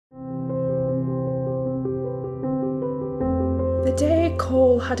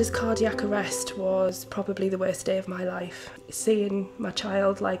Cole had his cardiac arrest was probably the worst day of my life. Seeing my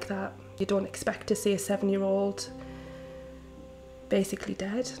child like that, you don't expect to see a 7-year-old basically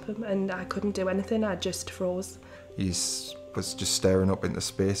dead, and I couldn't do anything, I just froze. He was just staring up into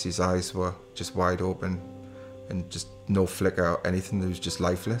space, his eyes were just wide open and just no flicker or anything, he was just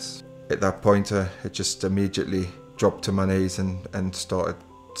lifeless. At that point I just immediately dropped to my knees and started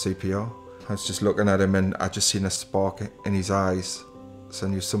CPR. I was just looking at him and I just seen a spark in his eyes, so I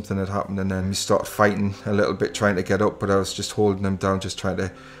knew something had happened, and then he started fighting a little bit trying to get up, but I was just holding him down, just trying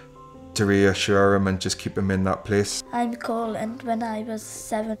to reassure him and just keep him in that place. I'm Cole, and when I was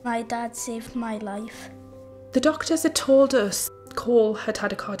 7, my dad saved my life. The doctors had told us Cole had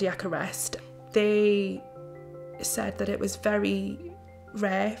had a cardiac arrest. They said that it was very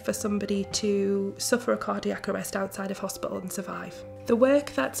rare for somebody to suffer a cardiac arrest outside of hospital and survive. The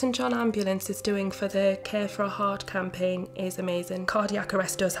work that St John Ambulance is doing for the Care for a Heart campaign is amazing. Cardiac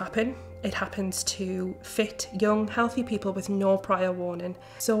arrest does happen. It happens to fit, young, healthy people with no prior warning.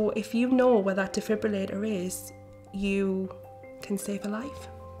 So if you know where that defibrillator is, you can save a life.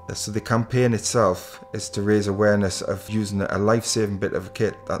 So the campaign itself is to raise awareness of using a life-saving bit of a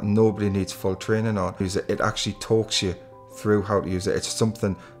kit that nobody needs full training on. It actually talks you through how to use it. It's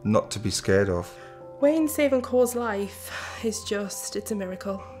something not to be scared of. Wayne saving Cole's life is just, it's a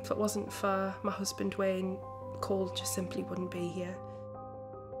miracle. If it wasn't for my husband Wayne, Cole just simply wouldn't be here.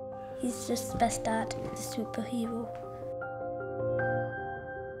 He's just the best dad, the superhero.